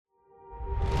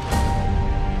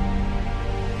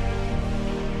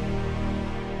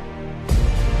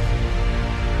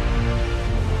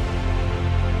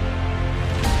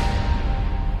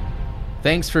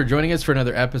Thanks for joining us for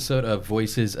another episode of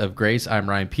Voices of Grace. I'm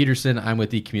Ryan Peterson. I'm with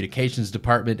the Communications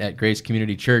Department at Grace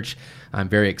Community Church. I'm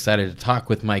very excited to talk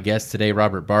with my guest today,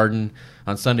 Robert Bardin.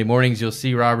 On Sunday mornings, you'll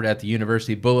see Robert at the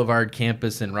University Boulevard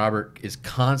campus, and Robert is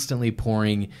constantly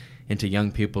pouring into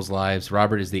young people's lives.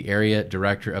 Robert is the area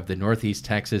director of the Northeast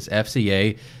Texas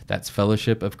FCA. That's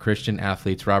Fellowship of Christian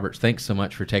Athletes. Robert, thanks so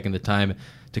much for taking the time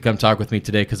to come talk with me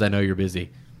today because I know you're busy.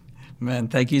 Man,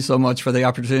 thank you so much for the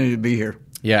opportunity to be here.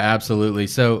 Yeah, absolutely.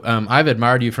 So I've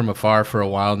admired you from afar for a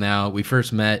while now. We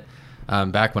first met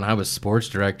back when I was sports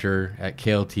director at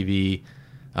KLTV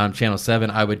Channel 7.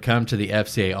 I would come to the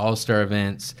FCA All-Star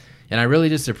events, and I really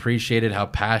just appreciated how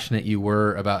passionate you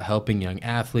were about helping young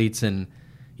athletes. And,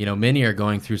 you know, many are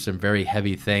going through some very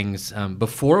heavy things.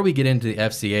 Before we get into the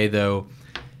FCA, though,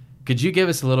 could you give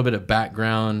us a little bit of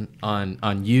background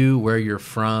on you, where you're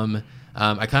from?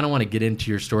 I kind of want to get into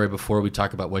your story before we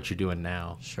talk about what you're doing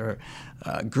now. Sure.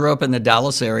 Grew up in the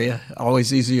Dallas area.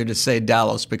 Always easier to say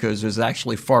Dallas because there's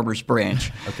actually Farmers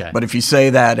Branch. Okay. But if you say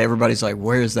that, everybody's like,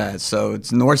 where is that? So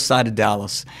it's north side of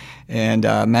Dallas. And,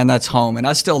 man, that's home. And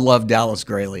I still love Dallas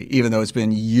greatly, even though it's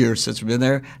been years since we've been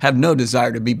there. Have no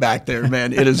desire to be back there,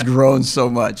 man. It has grown so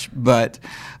much. But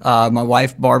my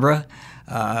wife, Barbara,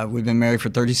 we've been married for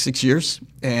 36 years,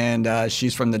 and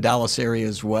she's from the Dallas area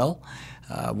as well.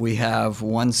 We have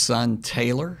one son,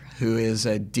 Taylor, who is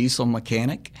a diesel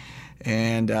mechanic,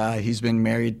 and he's been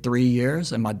married 3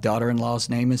 years, and my daughter-in-law's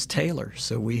name is Taylor.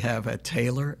 So we have a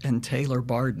Taylor and Taylor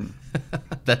Bardin.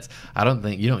 I don't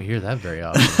think you don't hear that very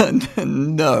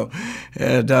often. No.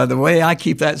 And the way I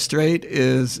keep that straight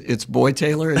is it's boy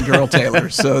Taylor and girl Taylor,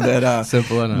 so that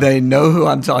Simple enough. They know who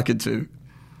I'm talking to.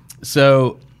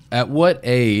 So at what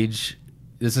age...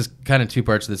 This is kind of two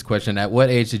parts of this question. At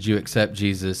what age did you accept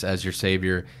Jesus as your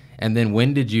Savior? And then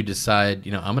when did you decide,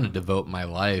 I'm going to devote my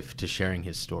life to sharing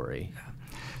his story?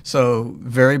 So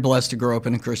very blessed to grow up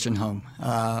in a Christian home.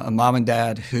 A mom and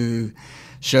dad who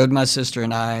showed my sister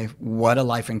and I what a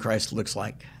life in Christ looks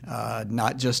like.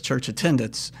 Not just church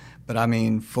attendance, but I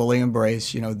mean fully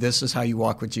embrace, this is how you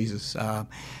walk with Jesus.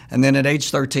 And then at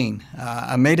age 13,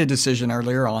 I made a decision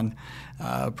earlier on,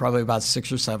 probably about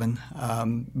 6 or 7,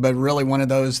 but really one of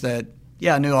those that,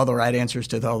 I knew all the right answers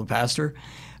to tell the pastor,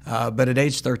 but at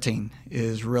age 13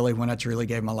 is really when I truly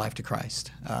gave my life to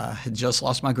Christ. Had just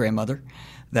lost my grandmother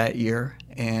that year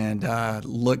and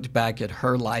looked back at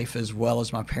her life as well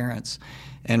as my parents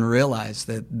and realized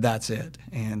that that's it.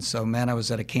 And so, man, I was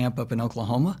at a camp up in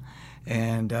Oklahoma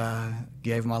and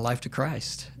gave my life to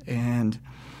Christ. And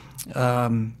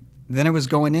then I was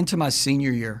going into my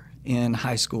senior year in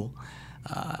high school.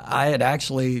 I had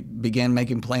actually began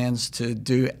making plans to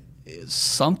do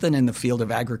something in the field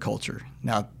of agriculture.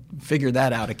 Now, figure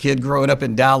that out. A kid growing up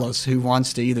in Dallas who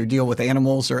wants to either deal with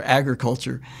animals or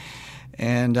agriculture.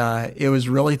 And it was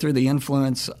really through the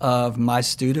influence of my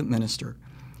student minister.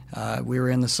 We were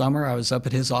in the summer. I was up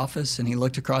at his office, and he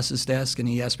looked across his desk, and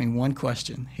he asked me one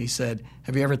question. He said,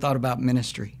 "Have you ever thought about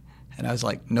ministry?" And I was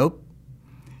like, "Nope."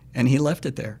 And he left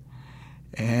it there.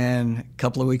 And a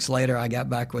couple of weeks later, I got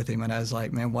back with him, and I was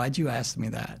like, "Man, why'd you ask me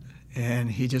that?" And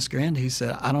he just grinned. He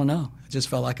said, "I don't know. I just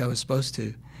felt like I was supposed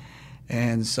to."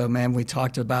 And so, man, we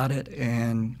talked about it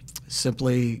and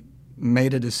simply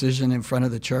made a decision in front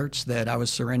of the church that I was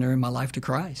surrendering my life to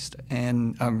Christ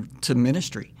and to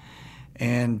ministry,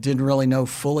 and didn't really know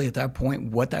fully at that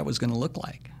point what that was going to look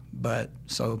like. But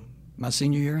so my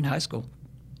senior year in high school.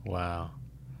 Wow.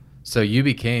 So you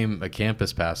became a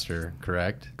campus pastor,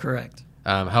 correct? Correct.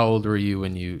 How old were you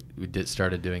when you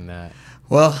started doing that?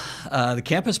 Well, the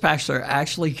campus pastor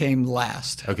actually came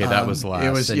last. Okay, that was last.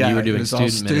 It was, and you were doing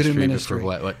student ministry for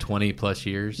what, 20 plus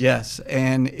years? Yes,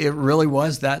 and it really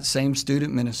was that same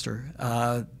student minister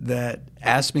that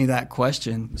asked me that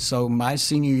question. So my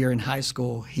senior year in high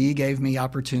school, he gave me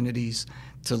opportunities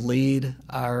to lead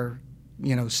our,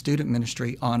 student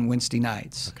ministry on Wednesday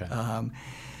nights. Okay.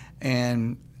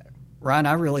 And Ryan,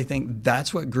 I really think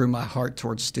that's what grew my heart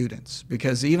towards students,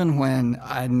 because even when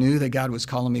I knew that God was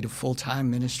calling me to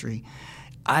full-time ministry,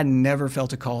 I never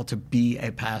felt a call to be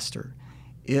a pastor.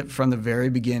 From the very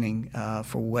beginning,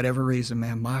 for whatever reason,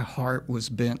 man, my heart was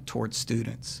bent towards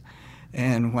students.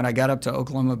 And when I got up to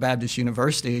Oklahoma Baptist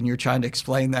University, and you're trying to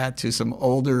explain that to some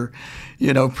older,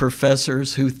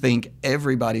 professors who think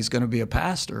everybody's going to be a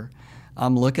pastor,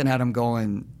 I'm looking at them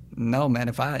going, no, man,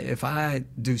 if I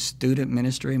do student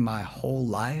ministry my whole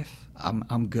life,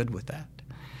 I'm good with that.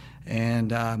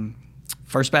 And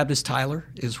First Baptist Tyler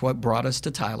is what brought us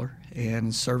to Tyler,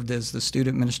 and served as the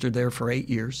student minister there for 8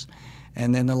 years.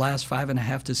 And then the last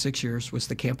 5.5 to 6 years was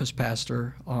the campus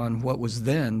pastor on what was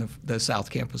then the South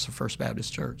Campus of First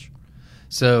Baptist Church.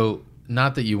 So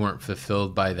not that you weren't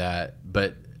fulfilled by that,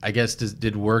 but I guess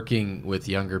did working with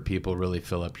younger people really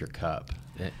fill up your cup?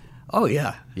 Oh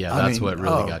yeah, yeah. That's what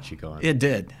really got you going. It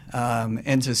did,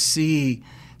 and to see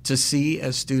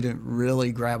a student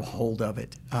really grab hold of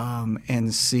it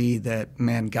and see that,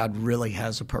 man, God really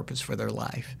has a purpose for their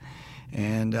life.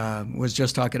 And was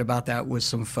just talking about that with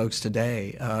some folks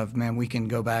today. Man, we can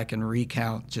go back and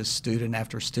recount just student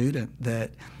after student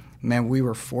that, man, we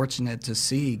were fortunate to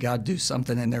see God do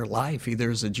something in their life, either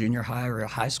as a junior high or a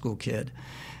high school kid,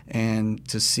 and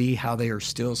to see how they are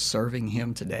still serving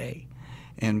Him today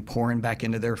and pouring back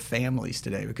into their families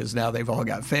today, because now they've all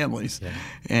got families. Yeah.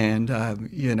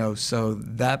 And, so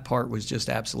that part was just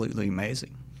absolutely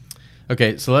amazing.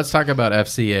 Okay, so let's talk about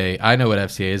FCA. I know what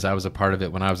FCA is. I was a part of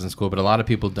it when I was in school, but a lot of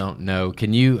people don't know.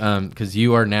 Can you, because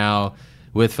you are now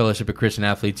with Fellowship of Christian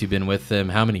Athletes, you've been with them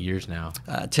how many years now?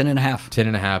 10 and a half. 10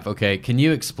 and a half. Okay. Can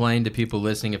you explain to people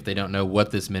listening, if they don't know,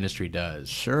 what this ministry does?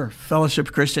 Sure. Fellowship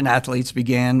of Christian Athletes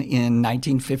began in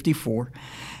 1954.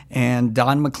 And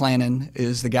Don McClannon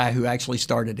is the guy who actually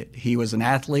started it. He was an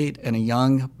athlete and a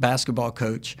young basketball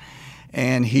coach.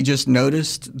 And he just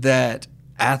noticed that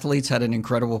athletes had an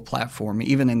incredible platform,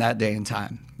 even in that day and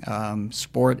time.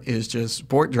 Sport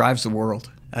drives the world.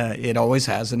 It always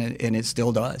has, and it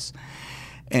still does.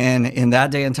 And in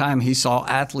that day and time, he saw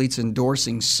athletes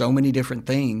endorsing so many different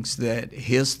things that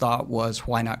his thought was,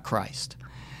 why not Christ?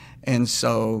 And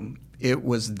so it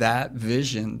was that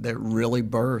vision that really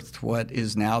birthed what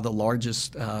is now the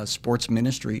largest sports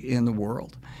ministry in the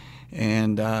world.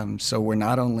 And so we're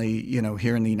not only,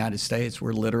 here in the United States,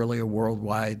 we're literally a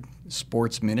worldwide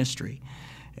sports ministry.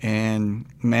 And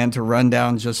man, to run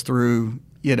down just through,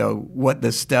 what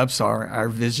the steps are, our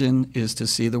vision is to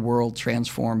see the world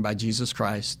transformed by Jesus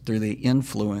Christ through the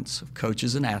influence of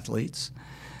coaches and athletes.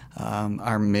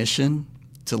 Our mission,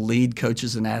 to lead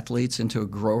coaches and athletes into a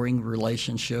growing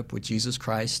relationship with Jesus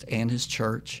Christ and His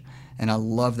church. And I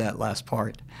love that last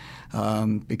part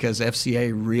because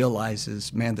FCA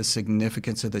realizes, man, the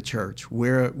significance of the church.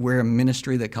 We're a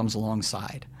ministry that comes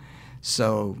alongside.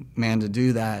 So, man, to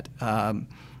do that,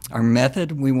 our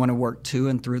method, we want to work to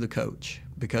and through the coach,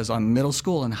 because on middle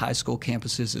school and high school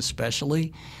campuses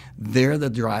especially, they're the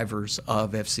drivers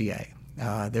of FCA.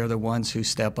 They're the ones who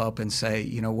step up and say,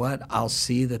 you know what, I'll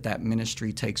see that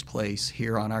ministry takes place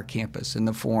here on our campus in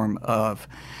the form of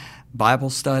Bible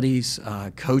studies,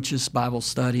 coaches' Bible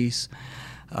studies,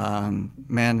 an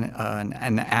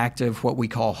active, what we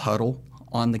call huddle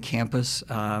on the campus.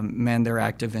 They're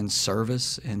active in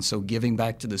service, and so giving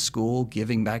back to the school,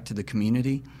 giving back to the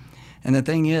community. And the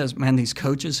thing is, these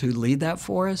coaches who lead that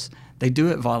for us, they do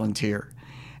it volunteer.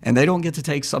 And they don't get to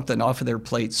take something off of their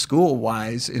plate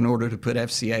school-wise in order to put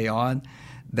FCA on.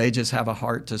 They just have a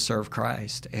heart to serve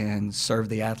Christ and serve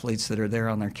the athletes that are there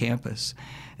on their campus.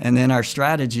 And then our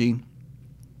strategy,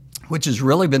 which has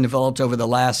really been developed over the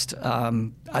last,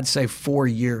 I'd say 4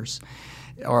 years,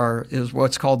 is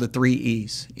what's called the 3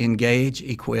 E's: engage,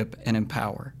 equip, and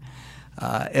empower.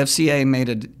 FCA made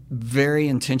a very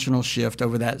intentional shift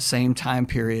over that same time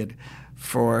period.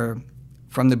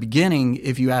 From the beginning,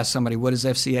 if you ask somebody, what does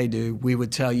FCA do? We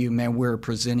would tell you, man, we're a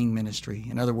presenting ministry.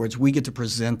 In other words, we get to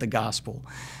present the gospel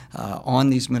on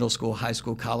these middle school, high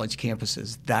school, college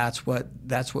campuses. That's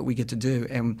what we get to do.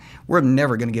 And we're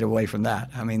never going to get away from that.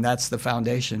 That's the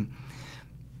foundation.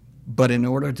 But in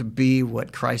order to be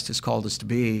what Christ has called us to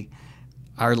be,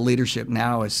 our leadership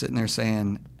now is sitting there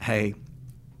saying, hey,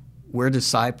 we're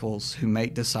disciples who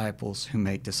make disciples who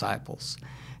make disciples.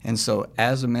 And so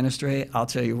as a ministry, I'll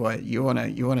tell you what, you want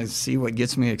to see what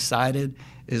gets me excited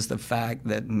is the fact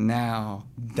that now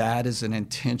that is an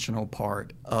intentional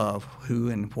part of who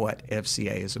and what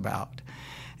FCA is about.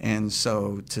 And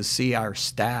so to see our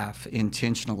staff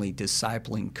intentionally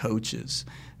discipling coaches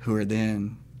who are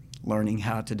then learning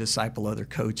how to disciple other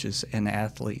coaches and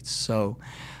athletes. So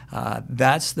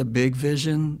that's the big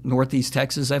vision. Northeast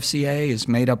Texas FCA is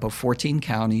made up of 14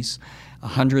 counties,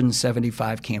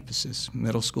 175 campuses,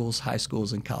 middle schools, high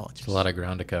schools, and colleges. It's a lot of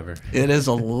ground to cover. It is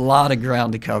a lot of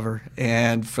ground to cover.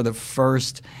 And for the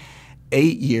first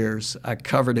 8 years, I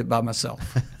covered it by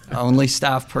myself. Only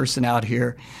staff person out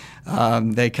here.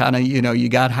 They kind of, you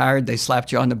got hired, they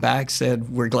slapped you on the back, said,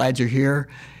 we're glad you're here.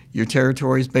 Your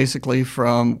territory is basically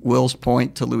from Wills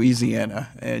Point to Louisiana.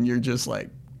 And you're just like,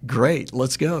 great,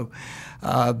 let's go.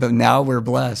 But now we're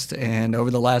blessed. And over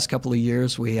the last couple of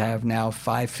years, we have now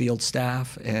 5 field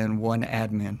staff and 1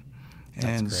 admin.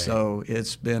 And so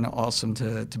it's been awesome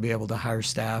to be able to hire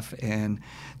staff and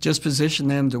just position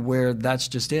them to where that's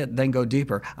just it, then go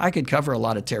deeper. I could cover a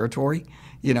lot of territory.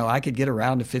 I could get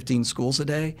around to 15 schools a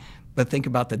day, but think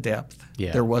about the depth.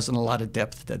 Yeah. There wasn't a lot of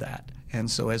depth to that. And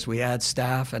so as we add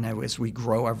staff and as we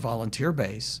grow our volunteer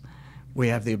base, we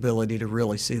have the ability to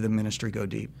really see the ministry go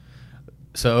deep.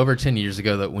 So over 10 years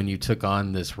ago, that when you took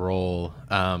on this role,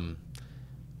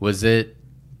 was it,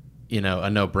 a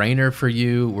no-brainer for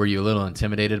you? Were you a little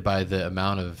intimidated by the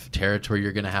amount of territory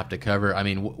you're going to have to cover? I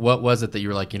mean, what was it that you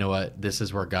were like, you know what, this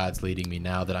is where God's leading me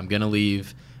now, that I'm going to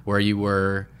leave where you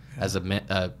were as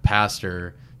a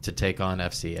pastor to take on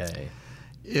FCA?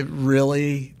 It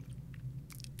really,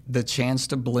 the chance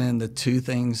to blend the two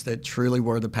things that truly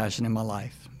were the passion in my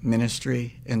life,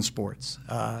 ministry and sports.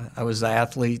 I was an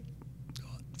athlete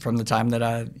from the time that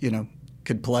I,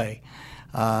 could play.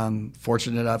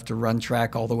 Fortunate enough to run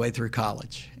track all the way through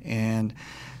college. And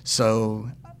so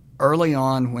early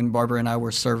on, when Barbara and I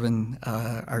were serving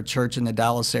our church in the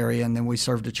Dallas area, and then we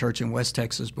served a church in West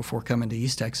Texas before coming to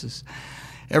East Texas,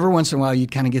 every once in a while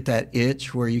you'd kind of get that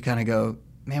itch where you kind of go,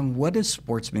 man, what does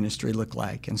sports ministry look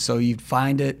like? And so you'd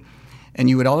find it, and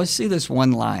you would always see this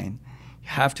one line, you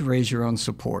have to raise your own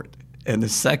support. And the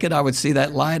second I would see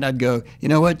that line, I'd go, you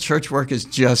know what, church work is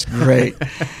just great.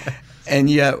 And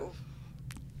yet,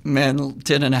 man,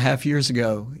 10 and a half years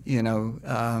ago,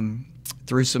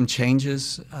 through some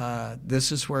changes,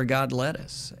 this is where God led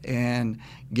us. And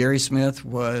Gary Smith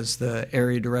was the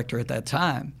area director at that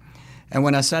time. And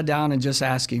when I sat down and just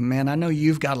asked him, man, I know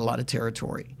you've got a lot of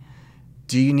territory.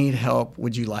 Do you need help?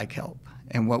 Would you like help?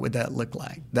 And what would that look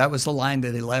like? That was the line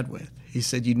that he led with. He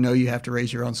said, you have to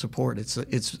raise your own support. It's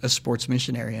a sports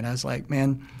missionary. And I was like,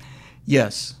 man,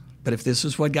 yes, but if this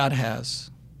is what God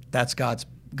has, that's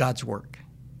God's work.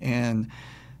 And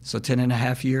so 10 and a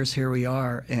half years, here we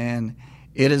are. And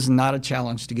it is not a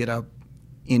challenge to get up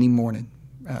any morning,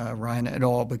 Ryan, at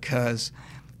all, because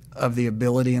of the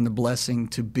ability and the blessing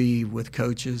to be with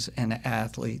coaches and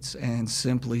athletes and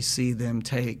simply see them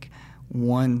take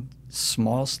one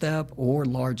small step or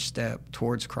large step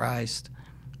towards Christ.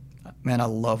 Man, I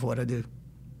love what I do.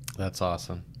 That's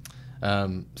awesome.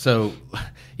 So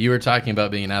you were talking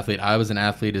about being an athlete. I was an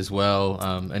athlete as well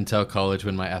until college,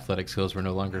 when my athletic skills were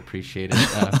no longer appreciated.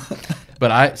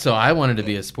 But I wanted to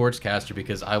be a sportscaster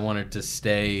because I wanted to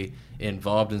stay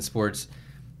involved in sports.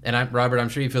 And Robert, I'm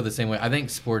sure you feel the same way. I think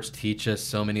sports teach us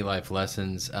so many life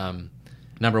lessons.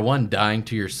 Number one, dying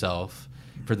to yourself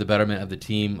for the betterment of the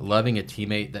team, loving a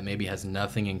teammate that maybe has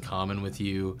nothing in common with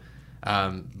you,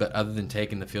 but other than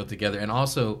taking the field together. And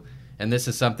also, and this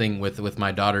is something with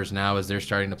my daughters now as they're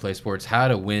starting to play sports, how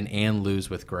to win and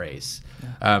lose with grace.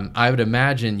 Yeah. I would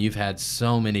imagine you've had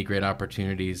so many great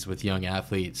opportunities with young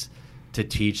athletes to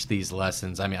teach these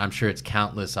lessons. I mean, I'm sure it's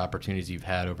countless opportunities you've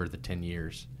had over the 10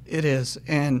 years. It is.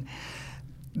 And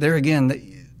there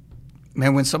again,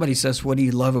 man, when somebody says, what do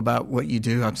you love about what you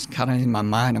do? I'm kind of in my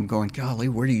mind, I'm going, golly,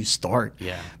 where do you start?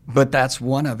 Yeah. But that's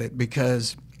one of it,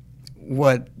 because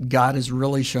what God has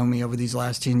really shown me over these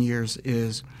last 10 years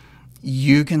is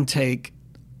you can take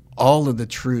all of the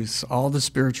truths, all the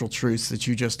spiritual truths that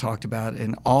you just talked about,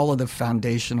 and all of the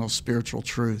foundational spiritual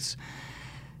truths,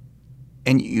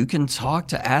 and you can talk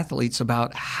to athletes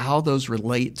about how those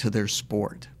relate to their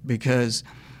sport. Because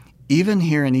even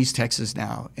here in East Texas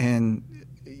now, and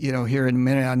here in a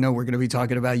minute, I know we're going to be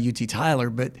talking about UT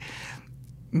Tyler, but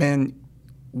man,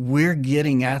 we're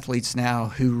getting athletes now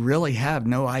who really have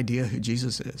no idea who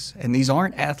Jesus is. And these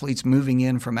aren't athletes moving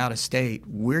in from out of state.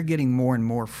 We're getting more and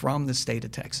more from the state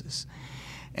of Texas.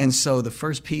 And so the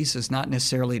first piece is not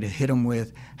necessarily to hit them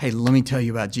with, hey, let me tell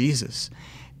you about Jesus.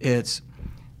 It's,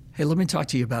 hey, let me talk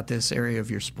to you about this area of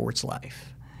your sports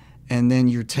life. And then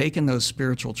you're taking those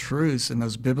spiritual truths and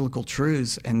those biblical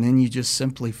truths, and then you just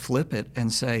simply flip it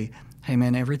and say, hey,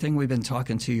 man, everything we've been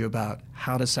talking to you about,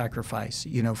 how to sacrifice,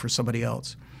 for somebody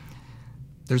else,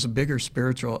 there's a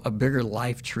bigger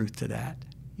life truth to that.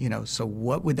 So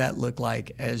what would that look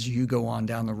like as you go on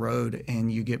down the road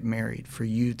and you get married, for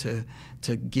you to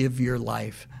give your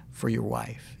life for your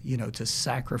wife, to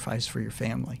sacrifice for your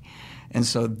family? And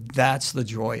so that's the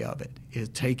joy of it, is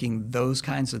taking those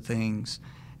kinds of things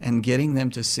and getting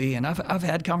them to see. And I've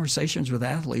had conversations with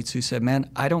athletes who said, man,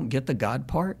 I don't get the God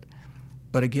part,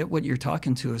 but I get what you're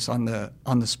talking to us on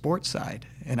the sports side.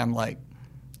 And I'm like,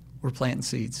 we're planting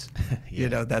seeds.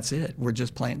 Yeah. That's it. We're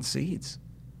just planting seeds.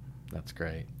 That's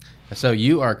great. So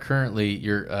you're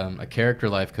a character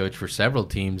life coach for several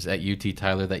teams at UT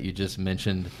Tyler that you just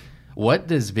mentioned. What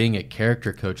does being a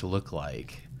character coach look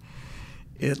like?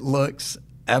 It looks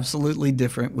absolutely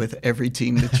different with every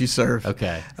team that you serve.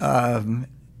 Okay.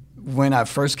 When I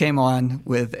first came on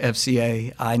with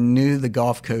FCA, I knew the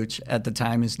golf coach at the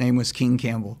time. His name was King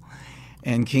Campbell.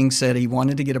 And King said he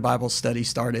wanted to get a Bible study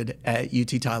started at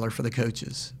UT Tyler for the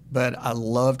coaches. but I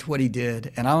loved what he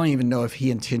did. And I don't even know if he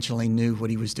intentionally knew what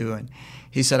he was doing.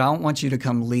 He said, I don't want you to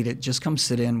come lead it. Just come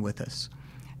sit in with us.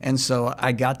 And so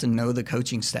I got to know the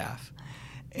coaching staff.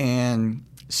 And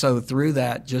so through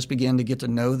that, just began to get to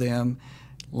know them,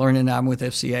 learning I'm with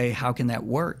FCA, how can that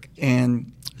work?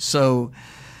 And so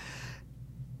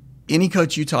any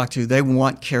coach you talk to, they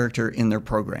want character in their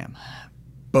program.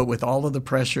 But with all of the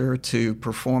pressure to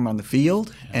perform on the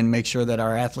field and make sure that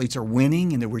our athletes are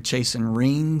winning and that we're chasing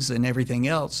rings and everything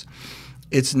else,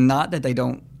 it's not that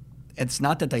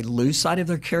they lose sight of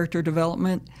their character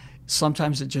development.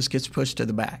 Sometimes it just gets pushed to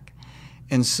the back.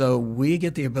 And so we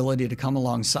get the ability to come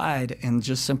alongside and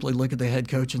just simply look at the head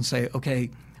coach and say,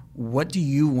 okay, what do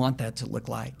you want that to look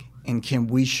like? And can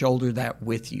we shoulder that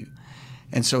with you?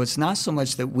 And so it's not so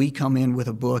much that we come in with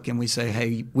a book and we say,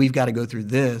 hey, we've got to go through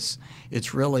this.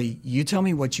 It's really, you tell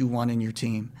me what you want in your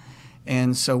team.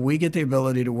 And so we get the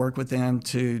ability to work with them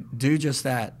to do just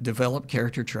that, develop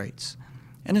character traits.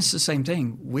 And it's the same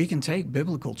thing. We can take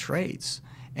biblical traits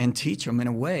and teach them in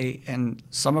a way, and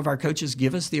some of our coaches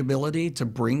give us the ability to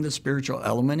bring the spiritual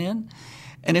element in.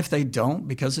 And if they don't,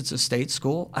 because it's a state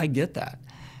school, I get that.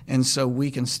 And so we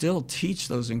can still teach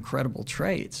those incredible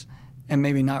traits and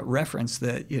maybe not reference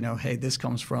that, hey, this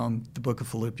comes from the book of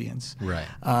Philippians. Right.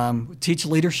 Teach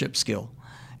leadership skill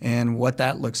and what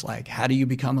that looks like. How do you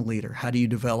become a leader? How do you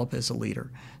develop as a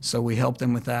leader? So we help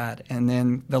them with that. And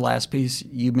then the last piece,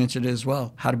 you mentioned it as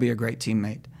well, how to be a great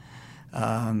teammate.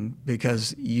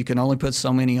 Because you can only put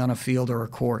so many on a field or a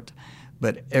court,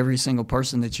 but every single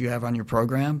person that you have on your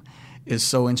program is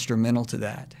so instrumental to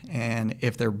that. And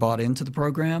if they're bought into the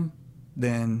program,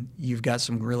 then you've got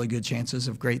some really good chances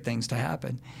of great things to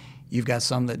happen. You've got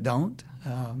some that don't.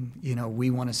 We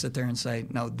want to sit there and say,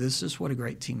 no, this is what a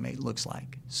great teammate looks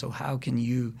like. So how can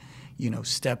you,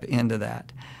 step into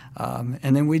that?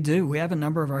 And then we have a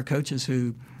number of our coaches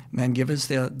who, give us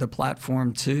the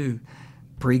platform to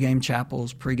pregame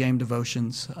chapels, pregame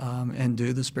devotions, and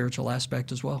do the spiritual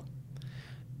aspect as well.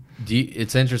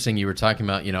 It's interesting you were talking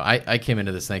about, I came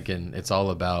into this thinking it's all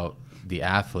about the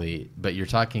athlete, but you're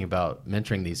talking about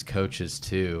mentoring these coaches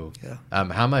too. Yeah.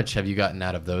 How much have you gotten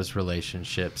out of those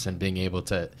relationships and being able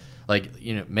to,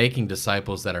 making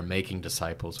disciples that are making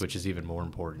disciples, which is even more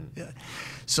important? Yeah.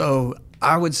 So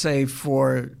I would say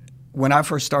when I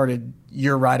first started,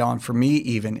 you're right on. For me,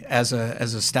 even as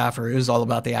a staffer, it was all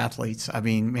about the athletes. I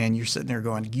mean, man, you're sitting there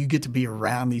going, you get to be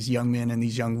around these young men and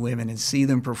these young women and see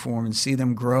them perform and see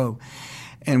them grow.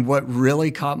 And what really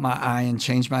caught my eye and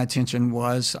changed my attention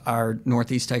was our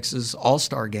Northeast Texas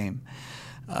All-Star game.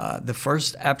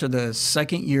 After the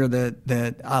second year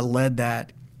that I led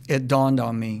that, it dawned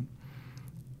on me,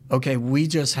 okay, we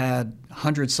just had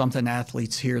 100-something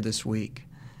athletes here this week.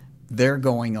 They're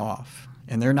going off,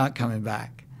 and they're not coming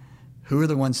back. Who are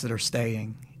the ones that are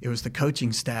staying? It was the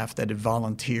coaching staff that had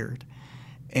volunteered.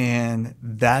 And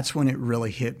that's when it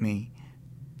really hit me.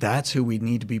 That's who we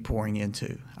need to be pouring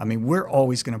into. I mean, we're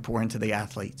always going to pour into the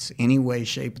athletes, any way,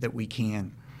 shape that we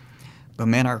can. But,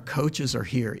 man, our coaches are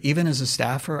here. Even as a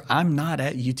staffer, I'm not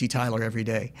at UT Tyler every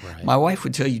day. Right. My wife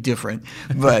would tell you different,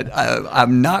 but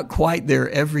I'm not quite there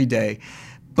every day.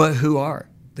 But who are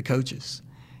the coaches?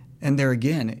 And there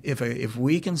again, if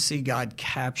we can see God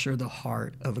capture the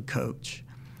heart of a coach,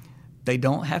 they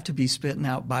don't have to be spitting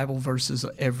out Bible verses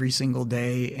every single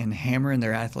day and hammering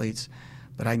their athletes.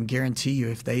 But I can guarantee you,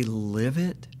 if they live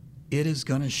it, it is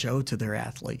going to show to their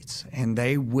athletes. And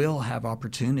they will have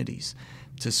opportunities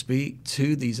to speak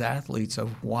to these athletes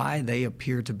of why they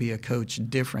appear to be a coach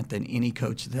different than any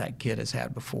coach that kid has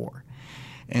had before.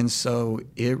 And so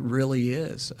it really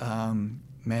is,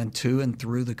 to and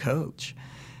through the coach.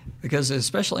 Because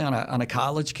especially on a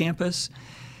college campus,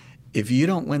 if you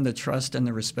don't win the trust and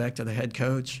the respect of the head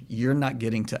coach, you're not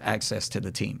getting to access to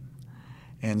the team.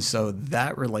 And so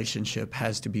that relationship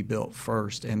has to be built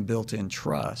first and built in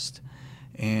trust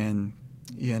and,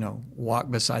 walk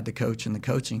beside the coach and the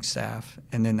coaching staff.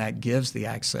 And then that gives the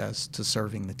access to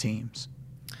serving the teams.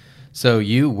 So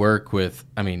you work with,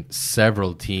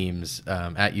 several teams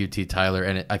at UT Tyler.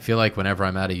 And I feel like whenever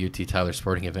I'm at a UT Tyler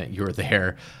sporting event, you're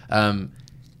there.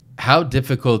 How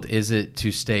difficult is it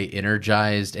to stay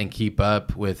energized and keep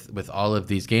up with all of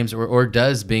these games, or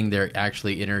does being there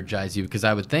actually energize you? Because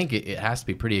I would think it has to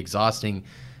be pretty exhausting,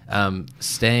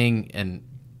 staying and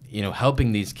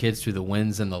helping these kids through the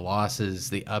wins and the losses,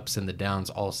 the ups and the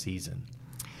downs all season.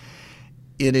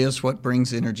 It is what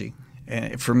brings energy.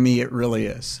 And for me, it really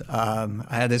is. I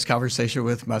had this conversation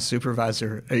with my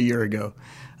supervisor a year ago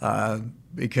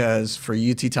because for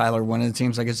UT Tyler, one of the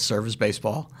teams I get to serve is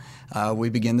baseball. We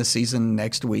begin the season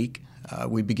next week.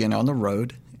 We begin on the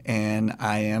road, and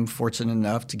I am fortunate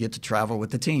enough to get to travel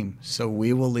with the team. So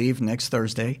we will leave next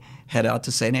Thursday, head out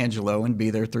to San Angelo, and be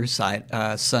there through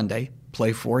Sunday,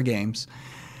 play 4 games.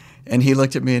 And he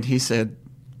looked at me and he said,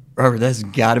 Robert, that's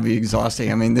got to be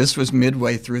exhausting. I mean, this was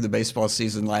midway through the baseball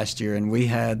season last year, and we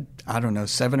had,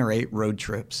 7 or 8 road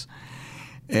trips.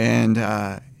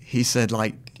 And he said,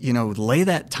 lay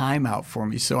that time out for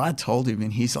me. So I told him,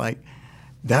 and he's like,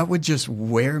 that would just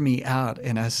wear me out.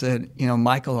 And I said,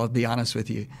 Michael, I'll be honest with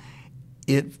you,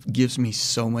 it gives me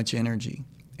so much energy.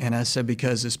 And I said,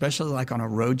 because especially like on a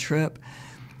road trip,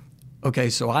 okay,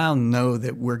 so I'll know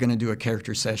that we're going to do a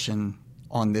character session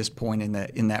on this point in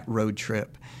that road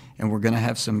trip, and we're going to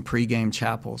have some pregame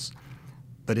chapels,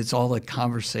 but it's all the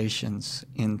conversations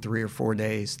in 3 or 4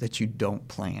 days that you don't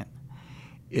plan.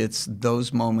 It's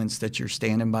those moments that you're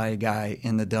standing by a guy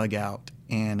in the dugout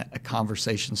and a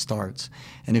conversation starts.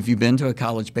 And if you've been to a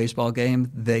college baseball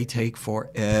game, they take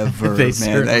forever.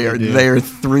 They are do. They are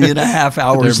 3.5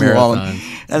 hours They're long,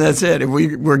 marathons. and that's it.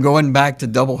 We're going back to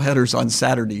double headers on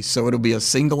Saturday, so it'll be a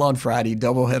single on Friday,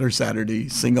 double header Saturday,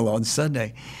 single on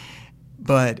Sunday.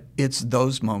 But it's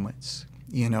those moments,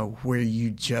 where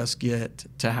you just get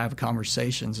to have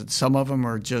conversations, and some of them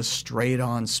are just straight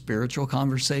on spiritual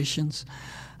conversations.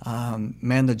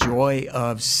 The joy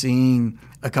of seeing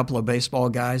a couple of baseball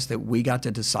guys that we got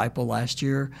to disciple last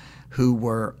year who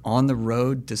were on the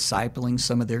road discipling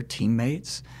some of their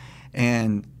teammates.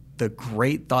 And the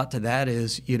great thought to that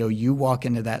is, you walk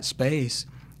into that space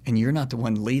and you're not the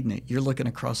one leading it. You're looking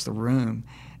across the room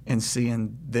and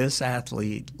seeing this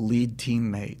athlete lead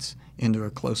teammates into a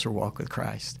closer walk with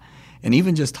Christ. And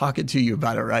even just talking to you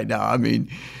about it right now, I mean,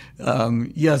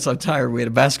 yes, I'm tired. We had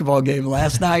a basketball game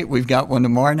last night. We've got one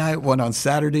tomorrow night, one on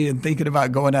Saturday, and thinking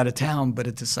about going out of town. But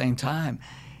at the same time,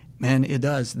 man, it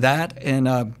does. That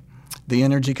and the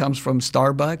energy comes from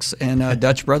Starbucks and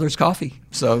Dutch Brothers Coffee.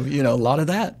 So, a lot of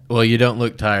that. Well, you don't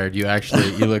look tired. You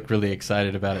look really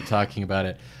excited about it, talking about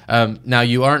it. Now,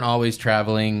 you aren't always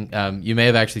traveling. You may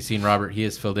have actually seen Robert. He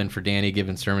has filled in for Danny,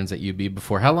 given sermons at UB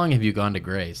before. How long have you gone to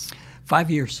Grace? 5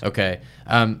 years. Okay.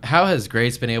 How has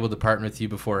Grace been able to partner with you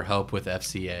before help with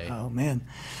FCA? Oh, man.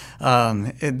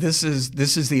 This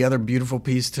is the other beautiful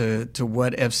piece to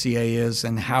what FCA is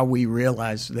and how we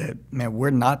realize that, man,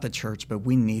 we're not the church, but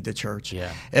we need the church.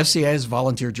 Yeah. FCA is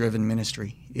volunteer-driven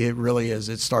ministry. It really is.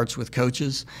 It starts with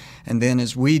coaches, and then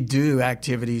as we do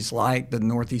activities like the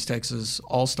Northeast Texas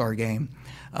All-Star Game,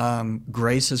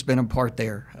 Grace has been a part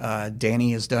there.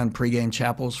 Danny has done pregame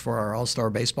chapels for our All-Star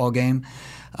baseball game.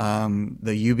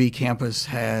 The UB campus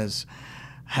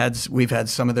we've had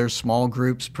some of their small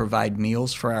groups provide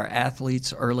meals for our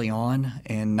athletes early on,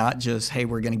 and not just, hey,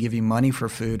 we're going to give you money for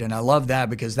food. And I love that,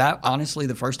 because that honestly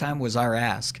the first time was our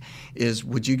ask is,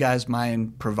 would you guys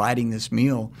mind providing this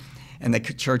meal? And the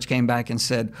church came back and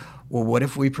said, well, what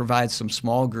if we provide some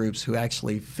small groups who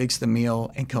actually fix the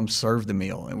meal and come serve the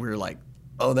meal? And we were like,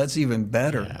 oh, that's even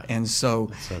better. Yeah, and so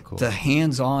cool. The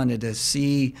hands-on and to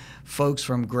see folks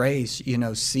from Grace,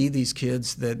 see these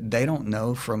kids that they don't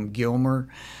know from Gilmer,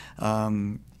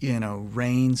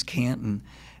 Raines, Canton,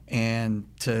 and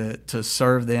to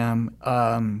serve them,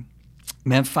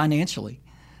 financially.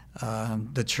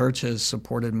 The church has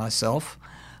supported myself,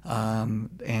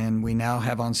 and we now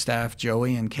have on staff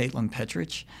Joey and Caitlin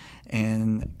Petrich.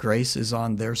 And Grace is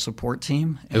on their support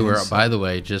team. Who are, by the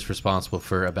way, just responsible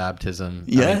for a baptism.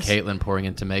 Yes. Caitlin pouring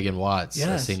into Megan Watts,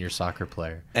 yes. a senior soccer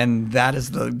player. And that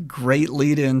is the great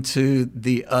lead into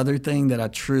the other thing that I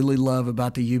truly love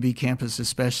about the UB campus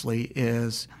especially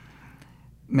is,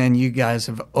 man, you guys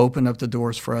have opened up the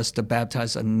doors for us to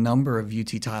baptize a number of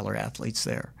UT Tyler athletes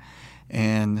there.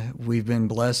 And we've been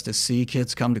blessed to see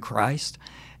kids come to Christ.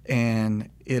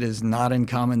 And it is not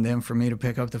uncommon then for me to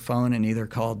pick up the phone and either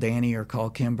call Danny or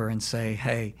call Kimber and say,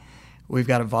 hey, we've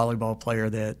got a volleyball player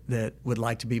that would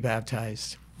like to be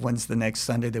baptized. When's the next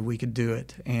Sunday that we could do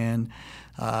it? And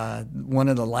one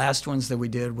of the last ones that we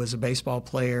did was a baseball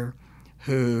player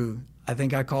who I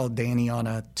think I called Danny on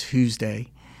a Tuesday,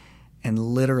 and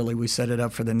literally we set it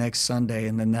up for the next Sunday,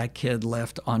 and then that kid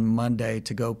left on Monday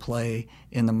to go play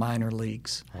in the minor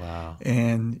leagues. Wow.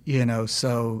 And,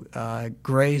 so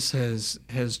Grace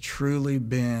has truly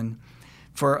been,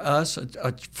 for us,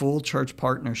 a full church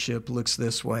partnership looks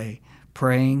this way: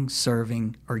 praying,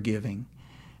 serving, or giving.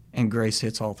 And Grace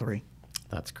hits all three.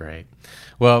 That's great.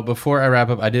 Well, before I wrap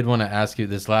up, I did want to ask you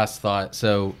this last thought.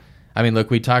 So, look,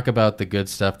 we talk about the good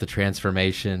stuff, the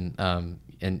transformation,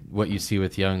 and what you see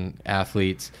with young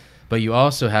athletes, but you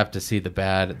also have to see the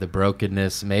bad, the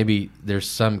brokenness. Maybe there's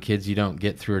some kids you don't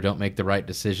get through or don't make the right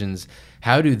decisions.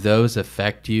 How do those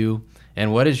affect you?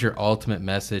 And what is your ultimate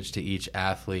message to each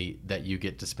athlete that you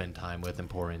get to spend time with and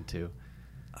pour into?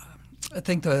 I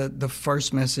think the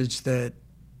first message that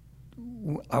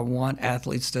I want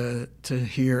athletes to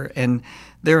hear, and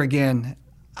there again,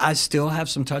 I still have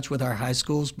some touch with our high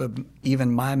schools, but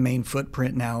even my main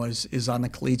footprint now is on the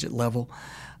collegiate level.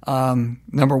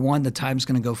 Number one, the time's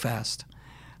going to go fast.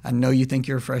 I know you think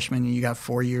you're a freshman and you got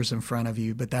 4 years in front of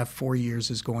you, but that 4 years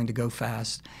is going to go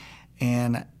fast.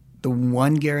 And the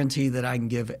one guarantee that I can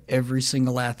give every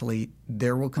single athlete,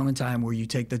 there will come a time where you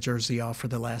take the jersey off for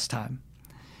the last time.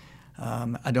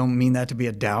 I don't mean that to be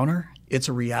a downer. It's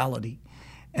a reality.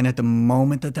 And at the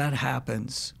moment that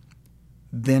happens,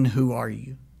 then who are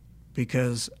you?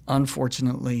 Because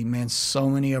unfortunately, man, so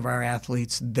many of our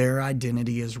athletes, their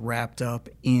identity is wrapped up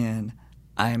in,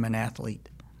 I am an athlete.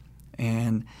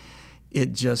 And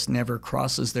it just never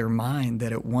crosses their mind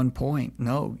that at one point,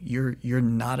 no, you're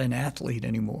not an athlete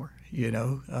anymore. You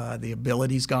know, the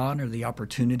ability's gone or the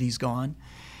opportunity's gone.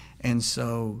 And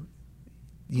so,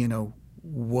 you know,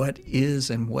 what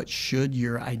is and what should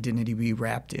your identity be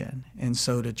wrapped in? And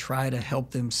so to try to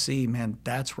help them see, man,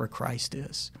 that's where Christ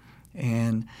is.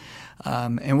 And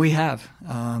we have,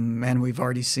 and we've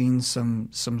already seen some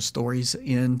stories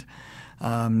end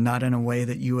not in a way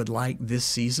that you would like this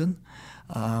season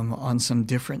on some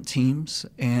different teams.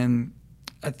 And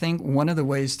I think one of the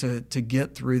ways to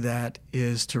get through that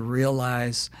is to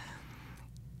realize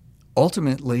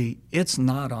ultimately it's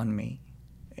not on me.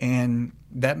 And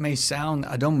that may sound,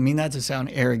 I don't mean that to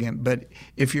sound arrogant, but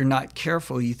if you're not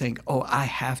careful, you think, I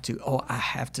have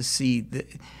to see.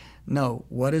 No,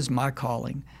 what is my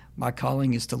calling? My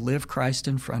calling is to live Christ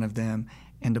in front of them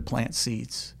and to plant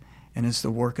seeds. And it's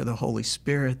the work of the Holy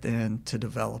Spirit then to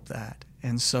develop that.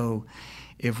 And so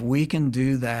if we can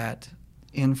do that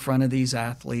in front of these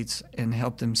athletes and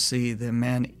help them see that,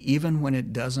 man, even when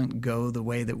it doesn't go the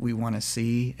way that we want to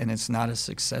see and it's not a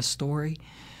success story,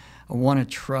 I want to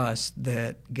trust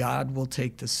that God will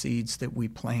take the seeds that we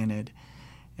planted,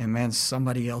 and man,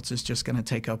 somebody else is just going to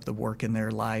take up the work in their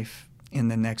life in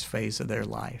the next phase of their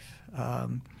life. I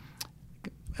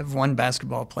have one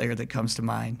basketball player that comes to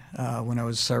mind when I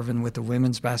was serving with the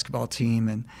women's basketball team,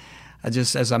 and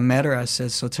as I met her, I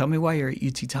said, so tell me why you're at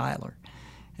UT Tyler.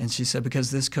 And she said,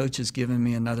 because this coach has given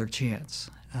me another chance.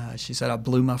 She said, I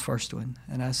blew my first one.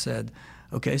 And I said,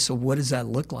 okay, so what does that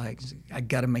look like? I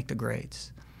got to make the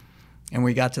grades. And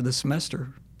we got to the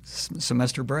semester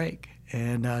break,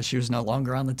 and she was no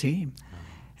longer on the team.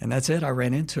 And that's it. I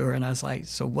ran into her, and I was like,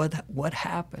 so what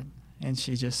happened? And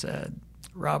she just said,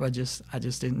 Rob, I just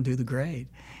didn't do the grade.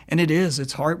 And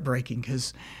it's heartbreaking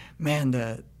because, man,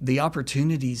 the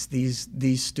opportunities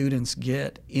these students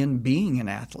get in being an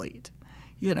athlete,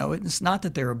 you know, it's not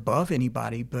that they're above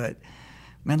anybody, but,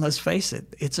 man, let's face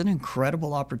it, it's an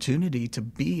incredible opportunity to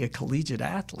be a collegiate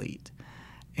athlete.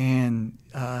 And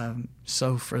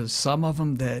so for some of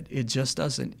them that it just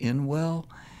doesn't end well,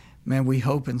 man, we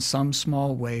hope in some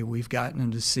small way we've gotten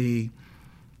them to see,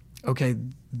 okay,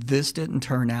 this didn't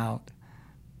turn out,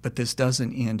 but this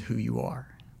doesn't end who you are.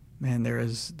 Man, there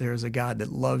is a God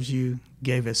that loves you,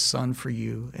 gave his son for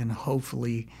you, and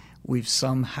hopefully we've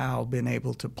somehow been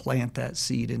able to plant that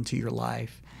seed into your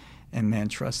life, and man,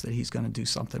 trust that he's going to do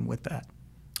something with that.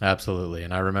 Absolutely.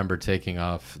 And I remember taking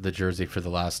off the jersey for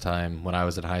the last time when I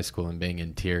was in high school and being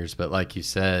in tears. But like you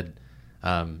said,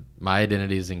 my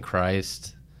identity is in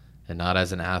Christ and not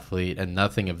as an athlete, and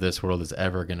nothing of this world is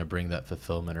ever going to bring that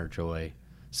fulfillment or joy.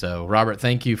 So, Robert,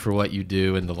 thank you for what you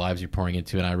do and the lives you're pouring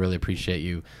into, and I really appreciate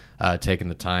you taking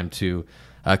the time to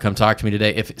come talk to me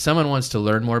today. If someone wants to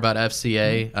learn more about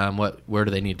FCA, where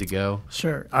do they need to go?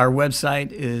 Sure. Our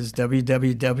website is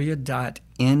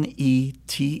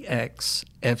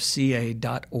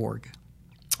www.netxfca.org.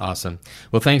 Awesome.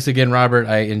 Well, thanks again, Robert.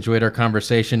 I enjoyed our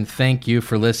conversation. Thank you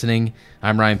for listening.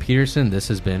 I'm Ryan Peterson. This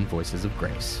has been Voices of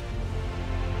Grace.